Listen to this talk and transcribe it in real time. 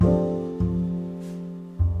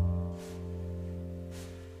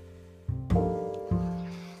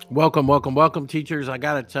Welcome, teachers. I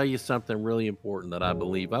got to tell you something really important that I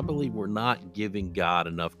believe. I believe we're not giving God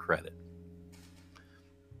enough credit.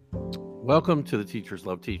 Welcome to the Teachers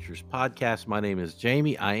Love Teachers podcast. My name is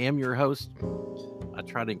Jamie. I am your host. I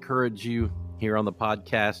try to encourage you here on the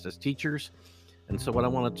podcast as teachers. And so, what I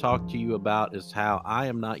want to talk to you about is how I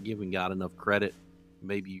am not giving God enough credit.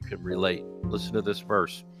 Maybe you can relate. Listen to this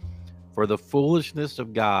verse. For the foolishness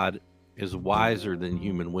of God is wiser than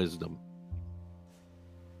human wisdom,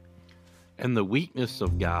 and the weakness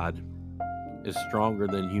of God is stronger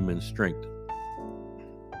than human strength.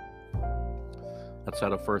 That's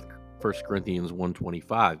out of 1 Corinthians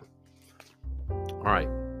 1:25. All right,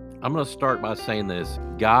 I'm going to start by saying this.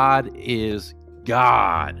 God is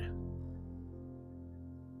God.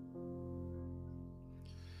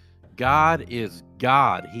 God is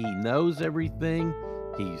God. He knows everything.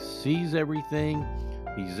 He sees everything.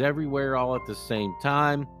 He's everywhere all at the same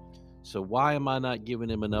time. So why am I not giving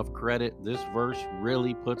him enough credit? This verse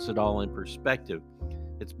really puts it all in perspective.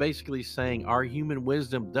 It's basically saying our human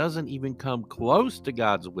wisdom doesn't even come close to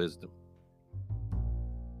God's wisdom.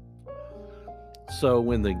 So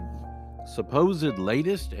when the supposed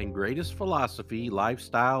latest and greatest philosophy,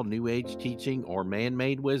 lifestyle, new age teaching, or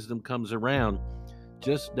man-made wisdom comes around,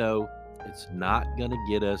 just know it's not going to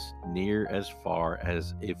get us near as far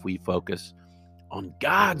as if we focus on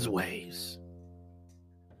God's ways.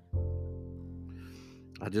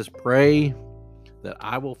 I just pray that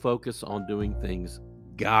I will focus on doing things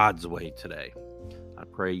God's way today. I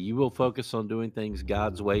pray you will focus on doing things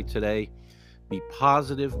God's way today. Be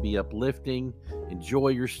positive, be uplifting, enjoy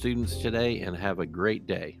your students today, and have a great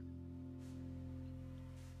day.